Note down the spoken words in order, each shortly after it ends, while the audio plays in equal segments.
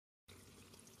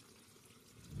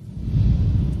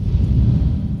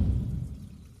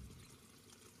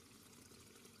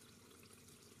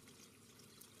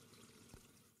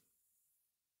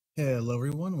Hello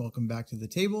everyone, welcome back to the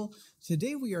table.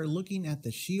 Today we are looking at the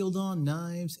Shieldon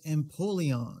Knives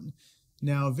Empoleon.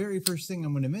 Now, very first thing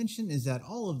I'm going to mention is that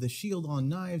all of the Shieldon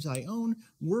knives I own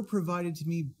were provided to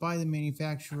me by the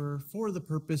manufacturer for the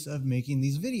purpose of making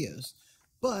these videos.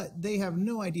 But they have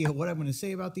no idea what I'm going to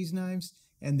say about these knives,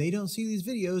 and they don't see these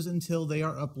videos until they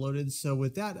are uploaded. So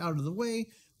with that out of the way,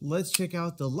 let's check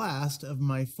out the last of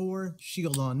my 4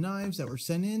 Shieldon knives that were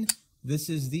sent in. This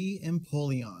is the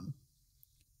Empoleon.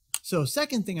 So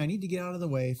second thing I need to get out of the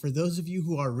way, for those of you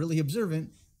who are really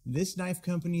observant, this knife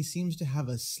company seems to have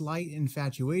a slight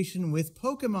infatuation with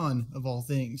Pokemon, of all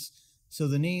things. So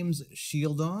the names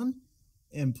Shieldon,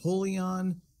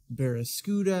 Empoleon,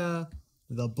 Barraskewda,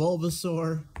 the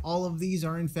Bulbasaur, all of these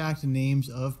are in fact names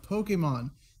of Pokemon.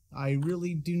 I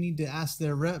really do need to ask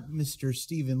their rep, Mr.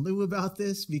 Stephen Liu, about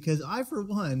this, because I, for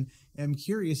one, am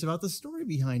curious about the story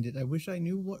behind it. I wish I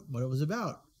knew what it was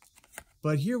about.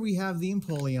 But here we have the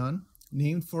Empoleon,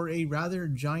 named for a rather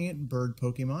giant bird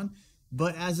Pokemon,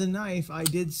 but as a knife, I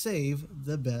did save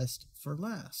the best for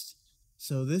last.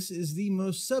 So this is the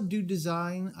most subdued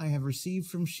design I have received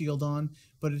from Shieldon,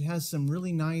 but it has some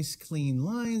really nice clean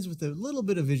lines with a little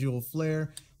bit of visual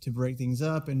flair to break things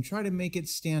up and try to make it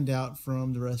stand out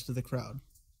from the rest of the crowd.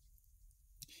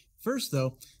 First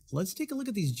though, let's take a look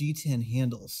at these G10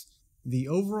 handles. The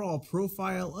overall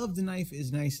profile of the knife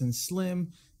is nice and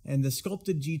slim, and the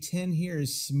sculpted G10 here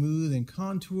is smooth and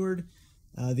contoured.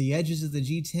 The edges of the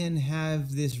G10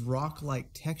 have this rock-like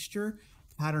texture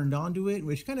patterned onto it,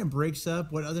 which kind of breaks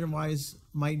up what otherwise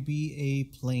might be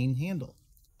a plain handle.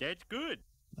 That's good.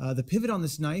 The pivot on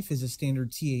this knife is a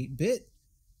standard T8 bit,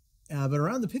 but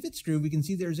around the pivot screw we can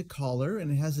see there's a collar,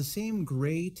 and it has the same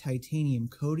gray titanium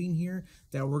coating here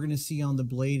that we're going to see on the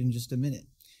blade in just a minute.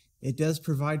 It does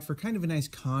provide for kind of a nice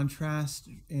contrast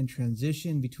and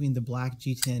transition between the black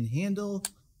G10 handle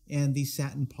and the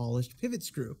satin polished pivot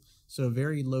screw. So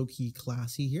very low-key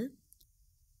classy here.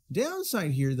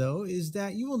 Downside here though is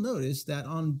that you will notice that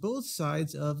on both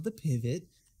sides of the pivot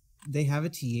they have a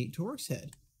T8 Torx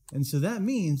head. And so that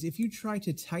means if you try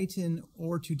to tighten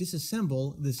or to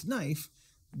disassemble this knife,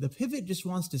 the pivot just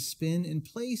wants to spin in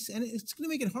place and it's going to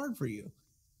make it hard for you.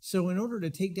 So in order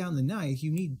to take down the knife,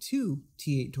 you need 2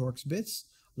 T8 Torx bits,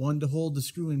 one to hold the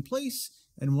screw in place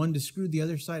and one to screw the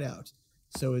other side out.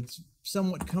 So it's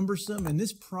somewhat cumbersome, and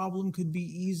this problem could be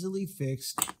easily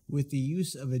fixed with the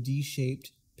use of a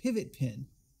D-shaped pivot pin.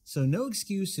 So no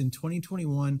excuse in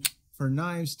 2021 for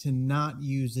knives to not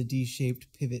use a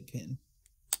D-shaped pivot pin.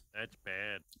 That's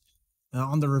bad.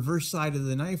 On the reverse side of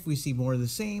the knife, we see more of the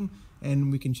same,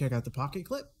 and we can check out the pocket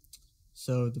clip.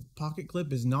 So the pocket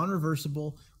clip is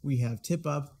non-reversible. We have tip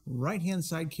up, right hand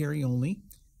side carry only,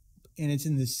 and it's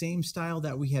in the same style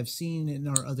that we have seen in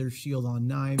our other Shieldon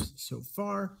knives so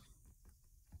far.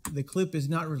 The clip is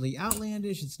not really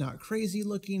outlandish, it's not crazy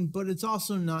looking, but it's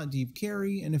also not deep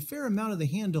carry, and a fair amount of the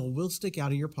handle will stick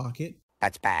out of your pocket.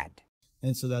 That's bad.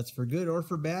 And so that's for good or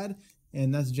for bad,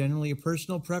 and that's generally a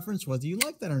personal preference whether you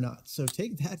like that or not. So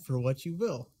take that for what you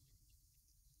will.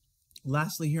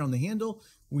 Lastly, here on the handle,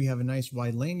 we have a nice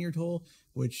wide lanyard hole,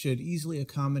 which should easily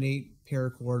accommodate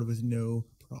paracord with no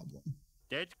problem.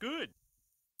 That's good.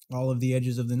 All of the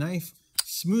edges of the knife,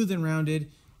 smooth and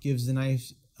rounded, gives the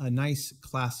knife a nice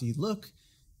classy look.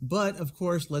 But of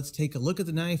course, let's take a look at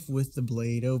the knife with the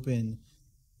blade open.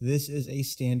 This is a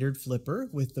standard flipper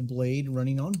with the blade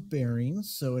running on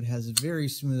bearings, so it has a very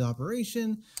smooth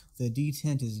operation. The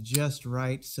detent is just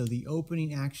right, so the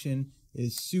opening action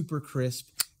is super crisp,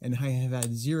 and I have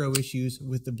had zero issues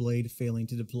with the blade failing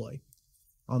to deploy.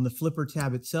 On the flipper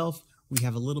tab itself, we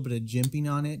have a little bit of jimping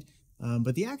on it,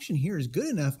 but the action here is good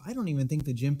enough. I don't even think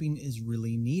the jimping is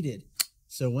really needed.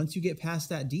 So once you get past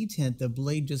that detent, the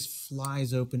blade just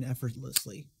flies open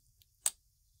effortlessly.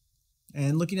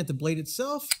 And looking at the blade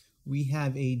itself, we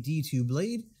have a D2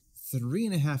 blade,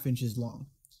 3.5 inches long.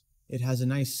 It has a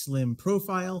nice slim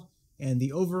profile, and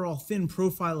the overall thin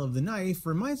profile of the knife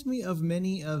reminds me of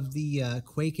many of the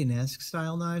Quaken-esque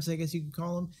style knives, I guess you could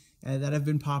call them, that have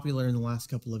been popular in the last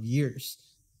couple of years.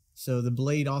 So the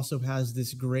blade also has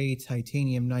this gray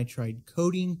titanium nitride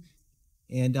coating,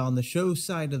 and on the show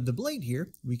side of the blade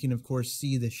here, we can of course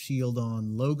see the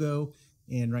Shieldon logo,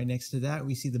 and right next to that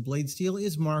we see the blade steel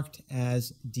is marked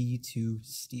as D2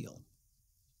 steel.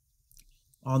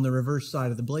 On the reverse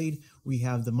side of the blade, we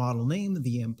have the model name,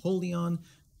 the Empoleon,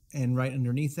 and right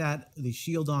underneath that, the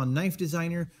Shieldon knife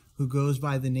designer, who goes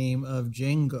by the name of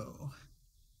Django.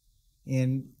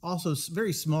 And also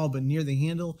very small, but near the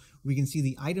handle, we can see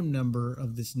the item number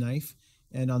of this knife.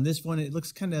 And on this one, it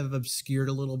looks kind of obscured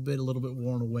a little bit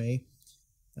worn away.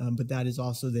 But that is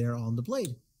also there on the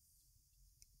blade.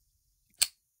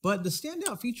 But the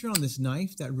standout feature on this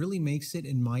knife that really makes it,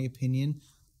 in my opinion,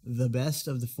 the best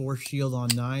of the 4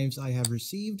 Shieldon knives I have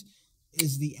received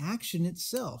is the action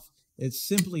itself. It's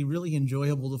simply really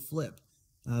enjoyable to flip.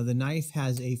 The knife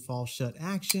has a fall shut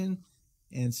action,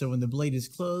 and so when the blade is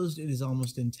closed, it is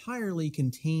almost entirely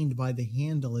contained by the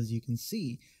handle, as you can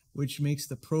see, which makes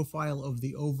the profile of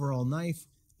the overall knife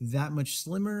that much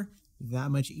slimmer,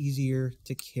 that much easier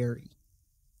to carry.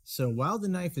 So while the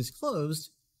knife is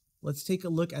closed, let's take a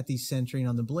look at the centering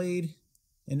on the blade.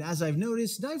 And as I've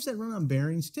noticed, knives that run on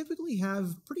bearings typically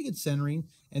have pretty good centering,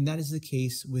 and that is the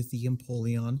case with the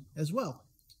Empoleon as well.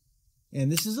 And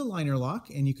this is a liner lock,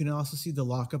 and you can also see the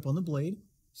lockup on the blade,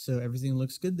 so everything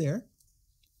looks good there.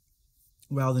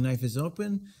 While the knife is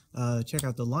open, check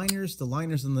out the liners. The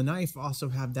liners on the knife also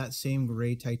have that same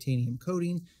gray titanium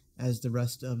coating as the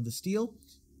rest of the steel.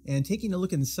 And taking a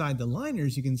look inside the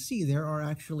liners, you can see there are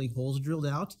actually holes drilled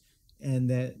out, and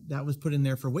that was put in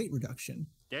there for weight reduction.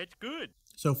 That's good.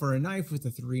 So for a knife with a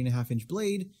 3.5-inch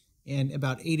blade and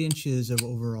about 8 inches of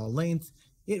overall length,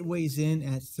 it weighs in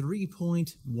at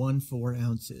 3.14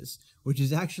 ounces, which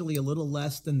is actually a little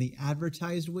less than the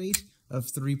advertised weight of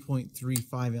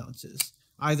 3.35 ounces.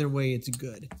 Either way, it's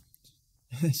good.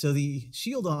 So the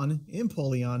Shieldon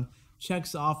Empoleon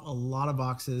checks off a lot of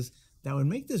boxes that would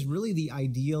make this really the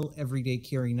ideal everyday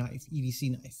carry knife,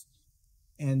 EDC knife.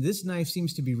 And this knife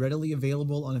seems to be readily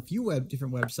available on a few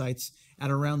different websites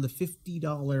at around the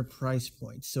 $50 price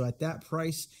point. So at that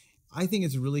price, I think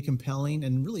it's really compelling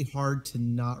and really hard to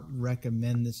not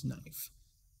recommend this knife.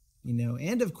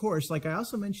 And of course, like I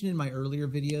also mentioned in my earlier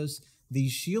videos,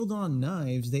 these Shieldon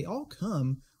knives, they all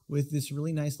come with this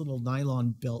really nice little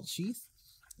nylon belt sheath.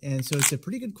 And so it's a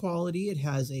pretty good quality. It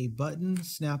has a button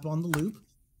snap on the loop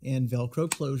and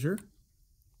Velcro closure.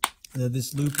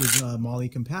 This loop is MOLLE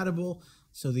compatible,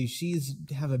 so these sheaths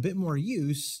have a bit more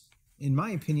use, in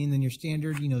my opinion, than your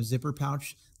standard, zipper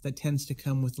pouch that tends to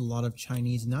come with a lot of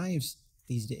Chinese knives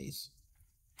these days.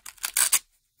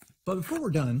 But before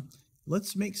we're done,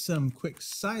 let's make some quick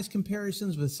size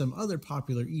comparisons with some other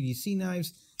popular EDC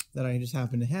knives that I just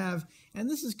happen to have, and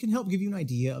this can help give you an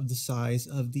idea of the size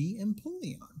of the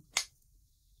Empoleon.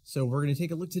 So we're going to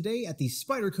take a look today at the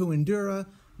Spyderco Endura,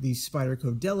 the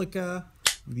Spyderco Delica,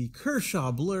 the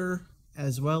Kershaw Blur,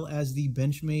 as well as the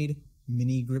Benchmade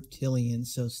Mini Griptilian.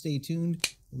 So stay tuned.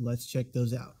 Let's check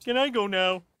those out. Can I go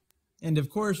now? And of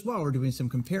course, while we're doing some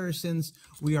comparisons,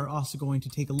 we are also going to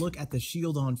take a look at the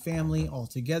Shieldon family all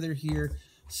together here.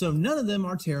 So none of them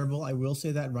are terrible, I will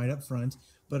say that right up front,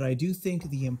 but I do think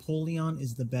the Empoleon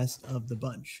is the best of the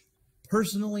bunch.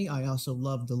 Personally, I also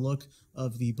love the look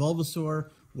of the Bulbasaur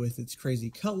with its crazy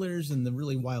colors and the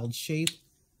really wild shape.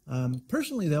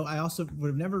 Personally, though, I also would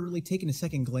have never really taken a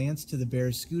second glance to the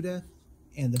Barraskewda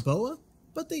and the Boa,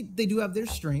 but they do have their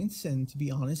strengths, and to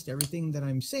be honest, everything that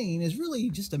I'm saying is really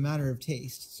just a matter of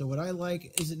taste. So what I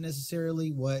like isn't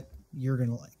necessarily what you're going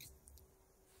to like.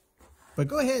 But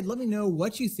go ahead, let me know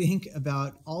what you think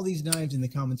about all these knives in the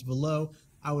comments below.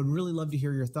 I would really love to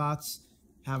hear your thoughts.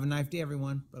 Have a nice day,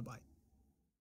 everyone. Bye-bye.